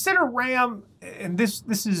 Consider RAM, and this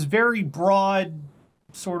is very broad,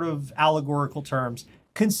 sort of allegorical terms.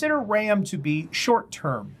 Consider RAM to be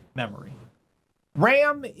short-term memory.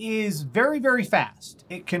 RAM is very, very fast.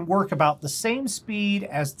 It can work about the same speed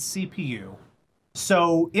as the CPU.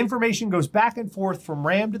 So information goes back and forth from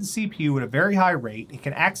RAM to the CPU at a very high rate. It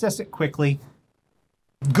can access it quickly.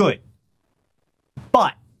 Good.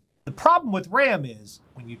 But the problem with RAM is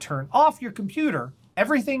when you turn off your computer,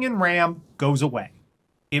 everything in RAM goes away.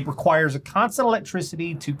 It requires a constant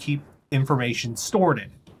electricity to keep information stored in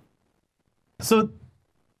it. So,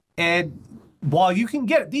 and while you can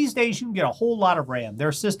get it, these days you can get a whole lot of RAM. There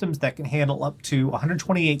are systems that can handle up to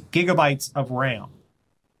 128 gigabytes of RAM.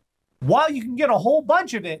 While you can get a whole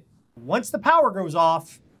bunch of it, once the power goes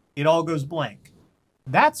off, it all goes blank.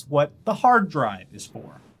 That's what the hard drive is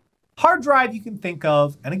for. Hard drive you can think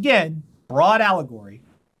of, and again, broad allegory,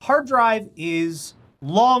 hard drive is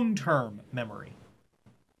long-term memory.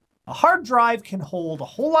 A hard drive can hold a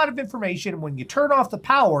whole lot of information, and when you turn off the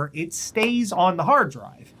power, it stays on the hard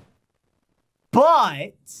drive.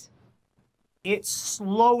 But it's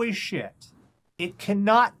slow as shit. It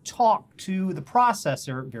cannot talk to the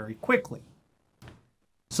processor very quickly.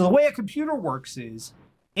 So the way a computer works is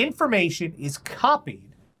information is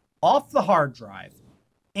copied off the hard drive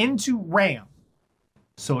into RAM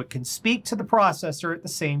so it can speak to the processor at the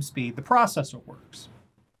same speed the processor works.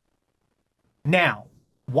 Now,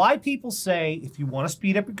 why people say if you want to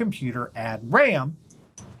speed up your computer, add RAM.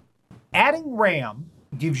 Adding RAM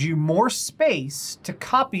gives you more space to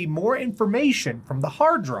copy more information from the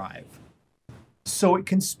hard drive so it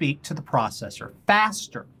can speak to the processor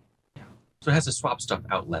faster. So it has to swap stuff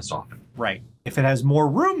out less often. Right. If it has more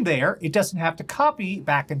room there, it doesn't have to copy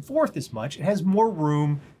back and forth as much. It has more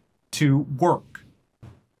room to work.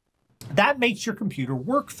 That makes your computer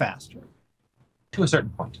work faster. To a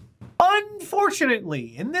certain point.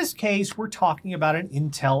 Unfortunately, in this case, we're talking about an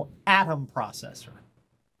Intel Atom processor.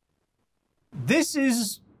 This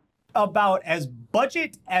is about as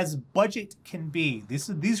budget can be.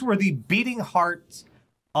 These were the beating hearts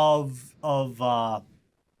of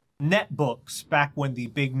netbooks back when the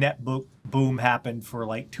big netbook boom happened for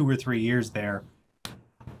like 2 or 3 years there.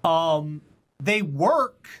 They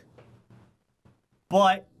work,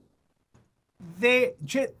 but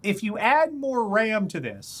if you add more RAM to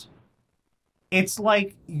this, it's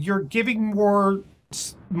like you're giving more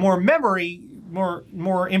memory,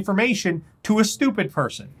 more information to a stupid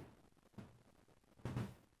person.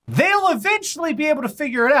 They'll eventually be able to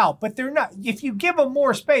figure it out, but they're not. If you give them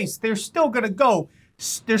more space, they're still gonna go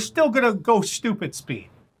stupid speed.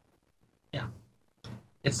 Yeah,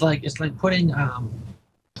 it's like putting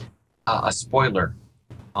a spoiler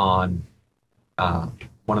on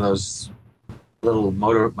one of those little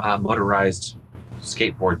motorized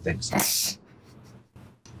skateboard things.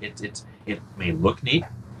 It may look neat,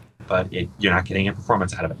 but you're not getting any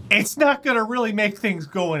performance out of it. It's not gonna really make things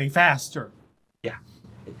go any faster. Yeah.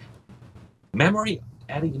 Memory,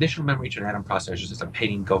 adding additional memory to an Atom processor is just like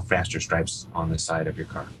painting go faster stripes on the side of your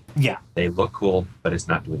car. Yeah. They look cool, but it's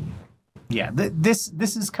not doing anything. Yeah, this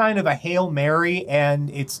is kind of a Hail Mary, and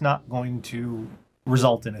it's not going to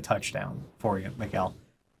result in a touchdown for you, Miguel.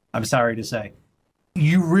 I'm sorry to say.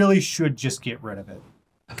 You really should just get rid of it.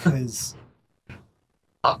 Because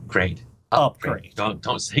Upgrade.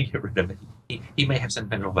 Don't say get rid of it. He may have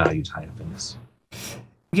sentimental value tied up in this.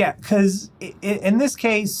 Yeah, because in this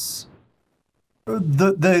case,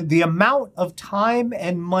 the amount of time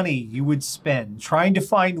and money you would spend trying to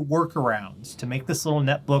find workarounds to make this little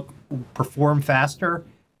netbook perform faster,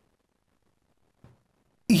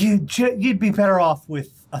 you'd be better off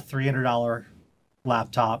with a $300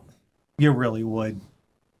 laptop. You really would.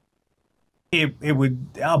 It would,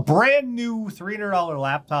 a brand new $300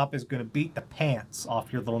 laptop is going to beat the pants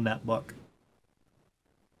off your little netbook.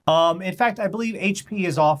 In fact, I believe HP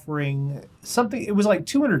is offering something. It was like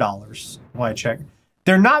 $200 when I checked.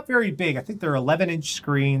 They're not very big. I think they're 11-inch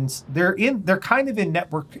screens. They're kind of in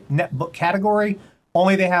netbook category.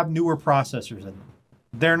 Only they have newer processors in them.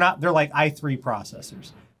 They're like i3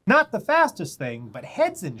 processors. Not the fastest thing, but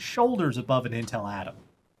heads and shoulders above an Intel Atom.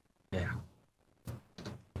 Yeah.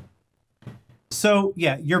 So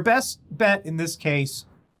yeah, your best bet in this case,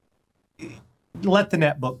 let the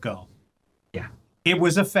netbook go. Yeah. It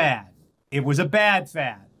was a fad. It was a bad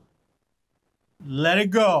fad. Let it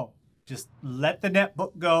go. Just let the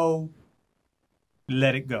netbook go.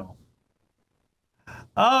 Let it go.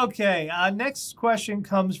 Okay, next question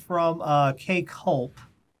comes from K. Culp,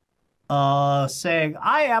 saying,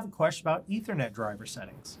 I have a question about Ethernet driver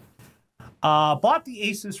settings. Bought the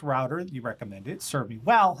Asus router you recommended. It served me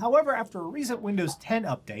well. However, after a recent Windows 10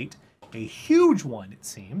 update, a huge one it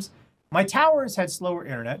seems, my towers had slower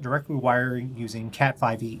internet, directly wiring using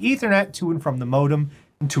Cat5e Ethernet to and from the modem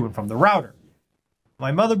and to and from the router.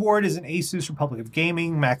 My motherboard is an Asus Republic of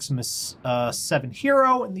Gaming Maximus 7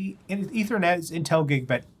 Hero, and the Ethernet is Intel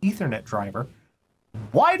Gigabit Ethernet driver.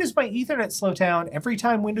 Why does my Ethernet slow down every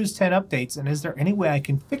time Windows 10 updates, and is there any way I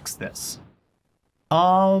can fix this?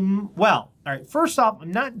 Well, all right, first off,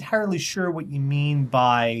 I'm not entirely sure what you mean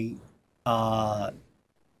by, was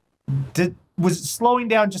it slowing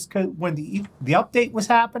down just because when the update was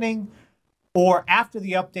happening, or after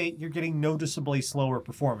the update, you're getting noticeably slower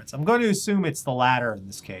performance? I'm going to assume it's the latter in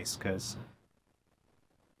this case, because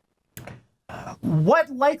what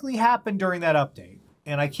likely happened during that update,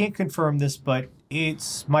 and I can't confirm this, but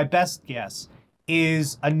it's my best guess,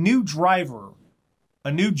 is a new driver,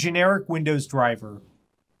 a new generic Windows driver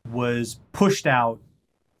was pushed out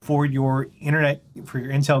for your internet, for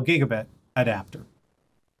your Intel Gigabit adapter.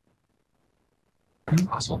 That's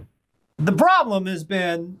possible. The problem has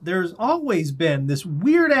been, there's always been this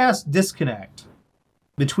weird-ass disconnect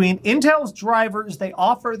between Intel's drivers they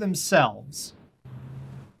offer themselves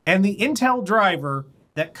and the Intel driver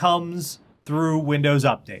that comes through Windows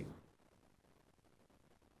Update.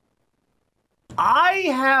 I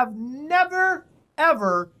have never,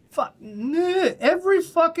 ever, every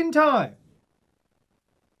fucking time,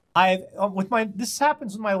 this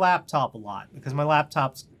happens with my laptop a lot, because my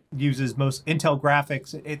laptop uses most Intel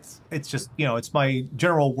graphics. It's just, you know, it's my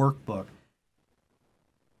general workbook.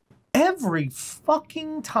 Every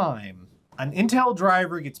fucking time an Intel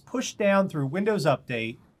driver gets pushed down through Windows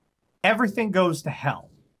Update, everything goes to hell.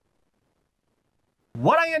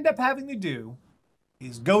 What I end up having to do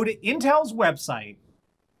is go to Intel's website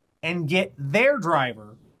and get their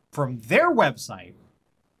driver from their website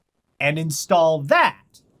and install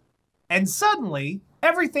that. And suddenly,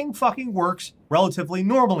 everything fucking works relatively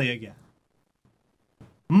normally again.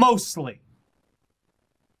 Mostly.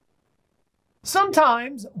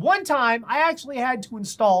 Sometimes, one time, I actually had to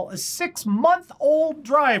install a 6-month-old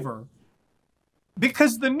driver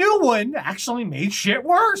because the new one actually made shit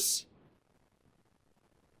worse.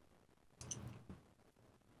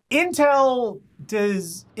 Oh,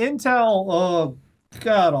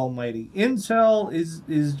 God almighty. Intel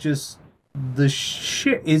is just the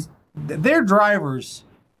shit. Their drivers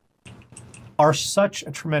are such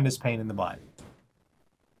a tremendous pain in the butt.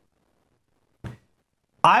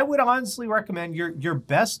 I would honestly recommend your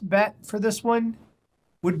best bet for this one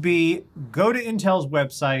would be go to Intel's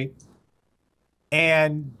website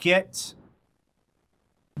and get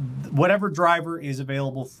whatever driver is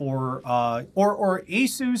available for, or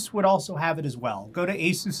Asus would also have it as well. Go to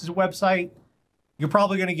Asus's website. You're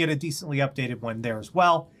probably going to get a decently updated one there as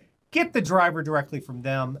well. Get the driver directly from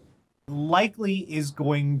them. Likely is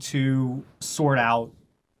going to sort out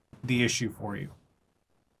the issue for you.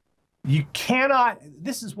 You cannot,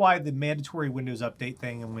 this is why the mandatory Windows Update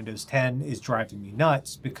thing in Windows 10 is driving me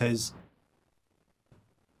nuts, because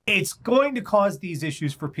it's going to cause these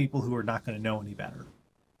issues for people who are not going to know any better.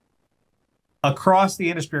 Across the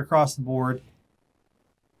industry, across the board,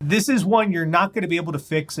 this is one you're not going to be able to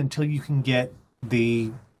fix until you can get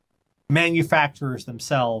the manufacturers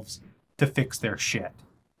themselves to fix their shit.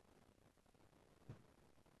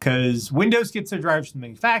 Because Windows gets their drivers from the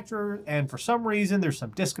manufacturer, and for some reason, there's some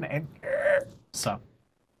disconnect. So,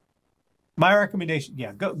 my recommendation,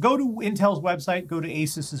 yeah, go to Intel's website, go to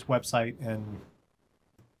Asus's website, and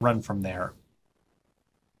run from there.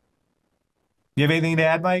 You have anything to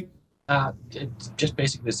add, Mike? It's just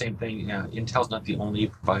basically the same thing. Intel's not the only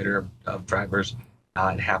provider of drivers.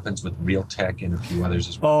 It happens with Realtek and a few others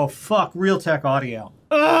as well. Oh, fuck, Realtek Audio.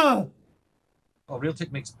 Ugh! Oh,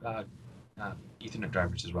 Realtek makes Ethernet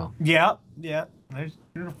drivers as well. Yeah.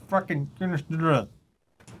 You're fucking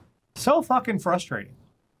so fucking frustrating.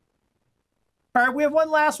 All right, we have one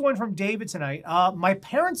last one from David tonight. My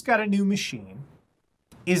parents got a new machine.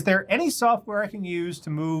 Is there any software I can use to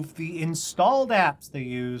move the installed apps they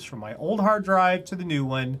use from my old hard drive to the new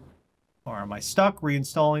one? Or am I stuck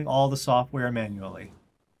reinstalling all the software manually?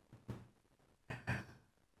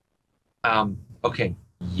 Okay.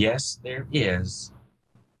 Yes, there is.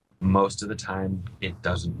 Most of the time, it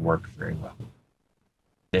doesn't work very well.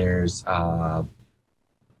 There's,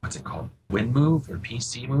 what's it called? WinMove or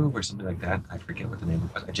PC Move or something like that. I forget what the name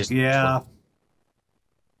was.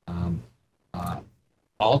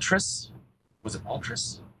 Altris. Was it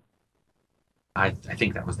Altris? I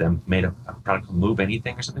think that was them. Made a product called Move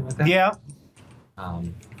Anything or something like that. Yeah.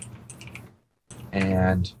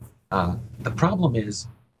 And the problem is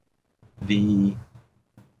the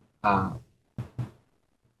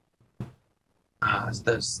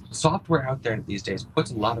the software out there these days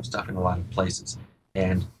puts a lot of stuff in a lot of places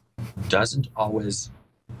and doesn't always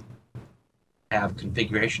have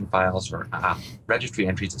configuration files or registry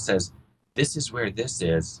entries that says, this is where this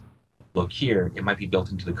is. Look here, it might be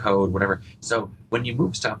built into the code, whatever. So when you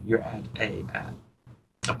move stuff, you're at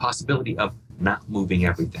a possibility of not moving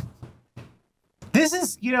everything. This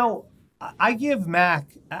is, you know, I give Mac,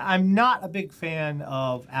 I'm not a big fan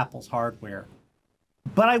of Apple's hardware,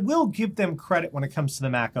 but I will give them credit when it comes to the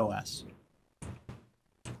Mac OS.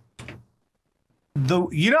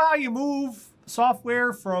 You know how you move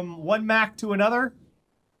software from one Mac to another?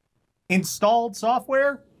 Installed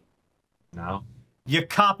software? No. You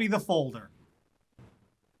copy the folder.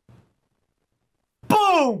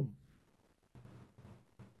 Boom!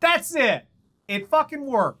 That's it. It fucking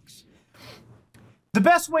works. The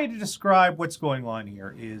best way to describe what's going on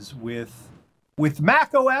here is with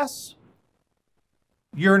Mac OS,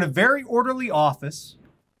 you're in a very orderly office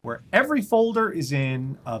where every folder is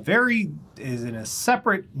in a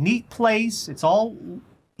separate, neat place. It's all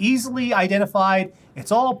easily identified.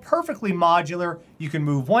 It's all perfectly modular. You can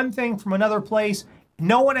move one thing from another place.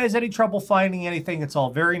 No one has any trouble finding anything. It's all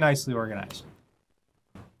very nicely organized.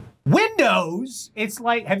 Windows, it's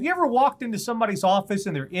like, have you ever walked into somebody's office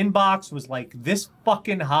and their inbox was like this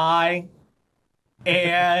fucking high?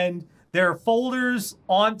 And there are folders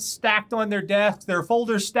stacked on their desks. There are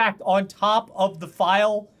folders stacked on top of the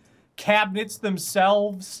file cabinets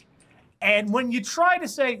themselves. And when you try to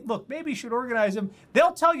say, look, maybe you should organize them,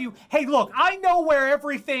 they'll tell you, hey, look, I know where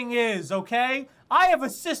everything is, okay? I have a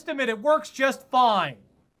system and it works just fine.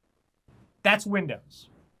 That's Windows.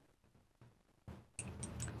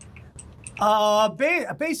 A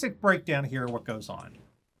basic breakdown here of what goes on.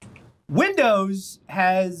 Windows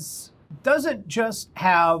doesn't just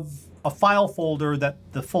have a file folder that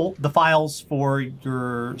the files for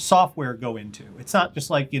your software go into. It's not just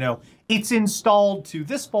like, you know, it's installed to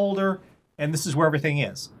this folder and this is where everything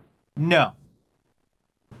is. No.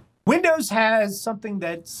 Windows has something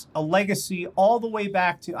that's a legacy all the way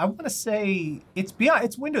back to, I want to say,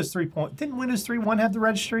 it's Windows 3. Didn't Windows 3.1 have the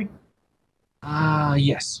registry?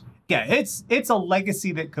 Yes. Yeah, it's a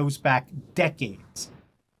legacy that goes back decades.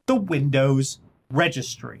 The Windows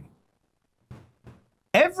registry.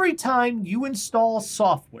 Every time you install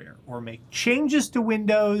software or make changes to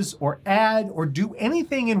Windows or add or do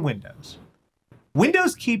anything in Windows,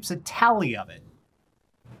 Windows keeps a tally of it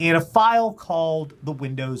in a file called the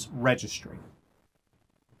Windows registry.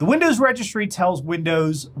 The Windows registry tells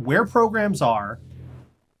Windows where programs are,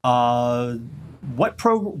 what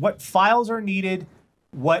files are needed,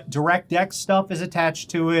 what DirectX stuff is attached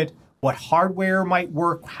to it, what hardware might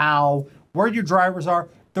work, how, where your drivers are.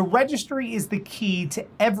 The registry is the key to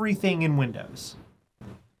everything in Windows.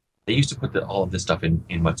 They used to put all of this stuff in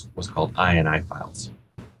what was called INI files.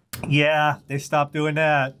 Yeah, they stopped doing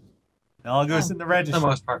that. It all goes in the registry. For the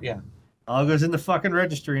most part, yeah. All goes in the fucking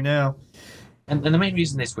registry now. And the main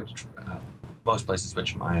reason they switched, most places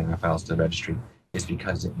switched from INI files to the registry is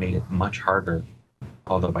because it made it much harder,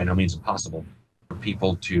 although by no means impossible, for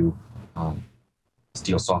people to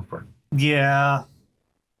steal software. Yeah.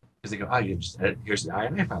 Because they go, you just edit, here's the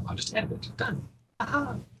INI file, I'll just edit it, done.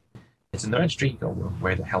 Aha. It's in the registry, you go, well,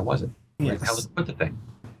 where the hell was it? Where the hell did it put the thing?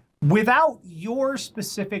 Without your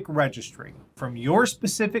specific registry from your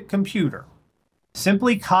specific computer,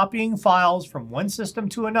 simply copying files from one system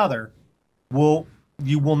to another,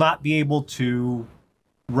 you will not be able to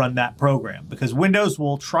run that program because Windows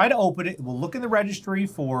will try to open it, it will look in the registry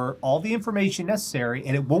for all the information necessary,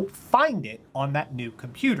 and it won't find it on that new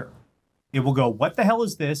computer. It will go, what the hell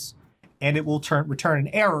is this? And it will return an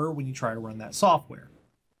error when you try to run that software.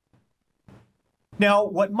 Now,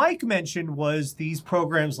 what Mike mentioned was these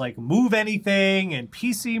programs like Move Anything and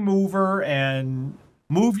PC Mover and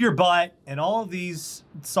Move Your Butt and all of these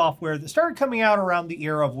software that started coming out around the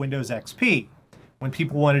era of Windows XP when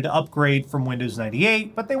people wanted to upgrade from Windows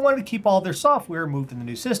 98, but they wanted to keep all their software moved in the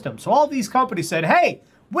new system. So all these companies said, hey,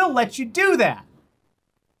 we'll let you do that.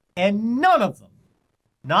 And none of them,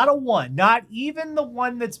 not a one, not even the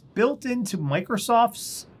one that's built into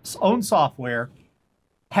Microsoft's own software,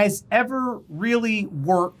 has ever really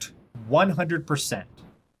worked 100%.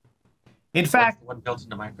 In fact, the one built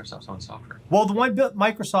into Microsoft's own software. Well, the one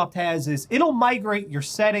Microsoft has is it'll migrate your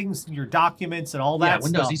settings, your documents, and all that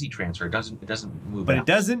stuff. Yeah, Windows Easy Transfer. It doesn't move. But it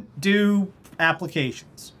doesn't do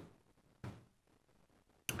applications.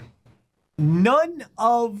 None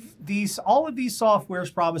of these, all of these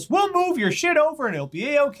softwares promise, we'll move your shit over and it'll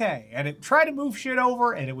be A-okay. And it tried to move shit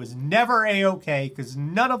over and it was never A-okay because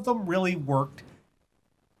none of them really worked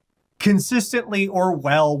consistently or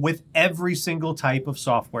well with every single type of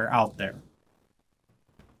software out there.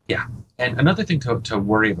 Yeah. And another thing to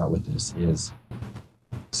worry about with this is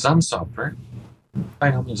some software,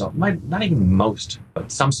 by no means all, not even most,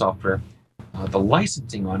 but some software, the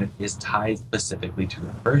licensing on it is tied specifically to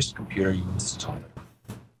the first computer you install it.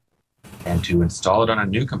 And to install it on a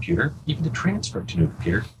new computer, even to transfer it to a new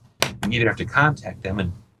computer, you either have to contact them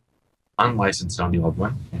and unlicense it on the old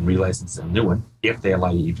one and relicense it on the new one, if they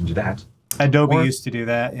allow you to even do that. Adobe Or, used to do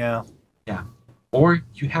that, yeah. yeah. Or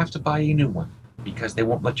you have to buy a new one because they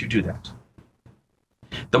won't let you do that.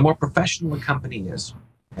 The more professional a company is,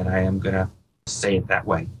 and I am going to say it that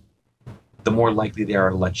way, the more likely they are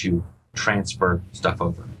to let you transfer stuff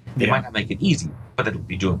over. They might not make it easy, but it'll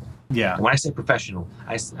be doable. Yeah. And when I say professional,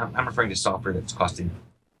 I'm referring to software that's costing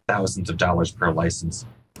thousands of dollars per license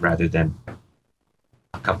rather than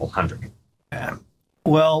a couple hundred. Yeah.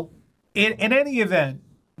 Well, in any event,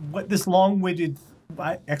 what this long-winded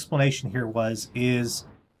explanation here is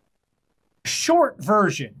short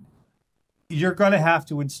version. You're going to have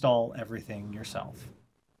to install everything yourself.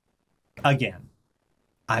 Again,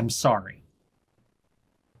 I'm sorry.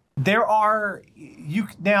 There are you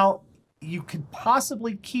could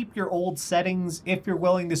possibly keep your old settings if you're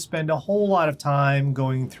willing to spend a whole lot of time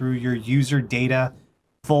going through your user data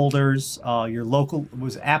folders, your local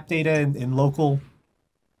app data in local.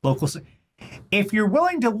 If you're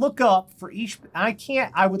willing to look up for each,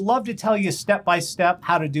 I would love to tell you step by step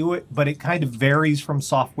how to do it, but it kind of varies from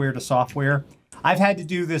software to software. I've had to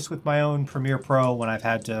do this with my own Premiere Pro when I've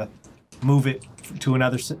had to move it to when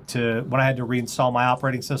I had to reinstall my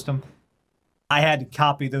operating system. I had to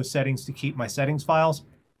copy those settings to keep my settings files.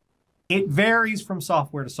 It varies from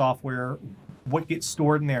software to software, what gets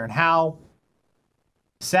stored in there and how.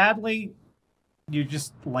 Sadly, you're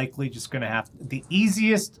just likely just going to have the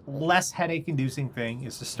easiest, less headache-inducing thing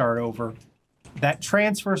is to start over. That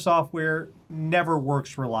transfer software never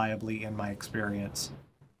works reliably in my experience.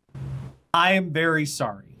 I am very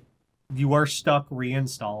sorry. You are stuck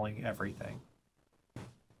reinstalling everything.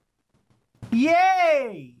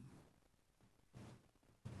 Yay!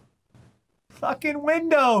 Fucking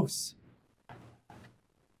Windows.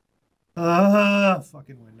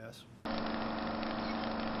 Fucking Windows.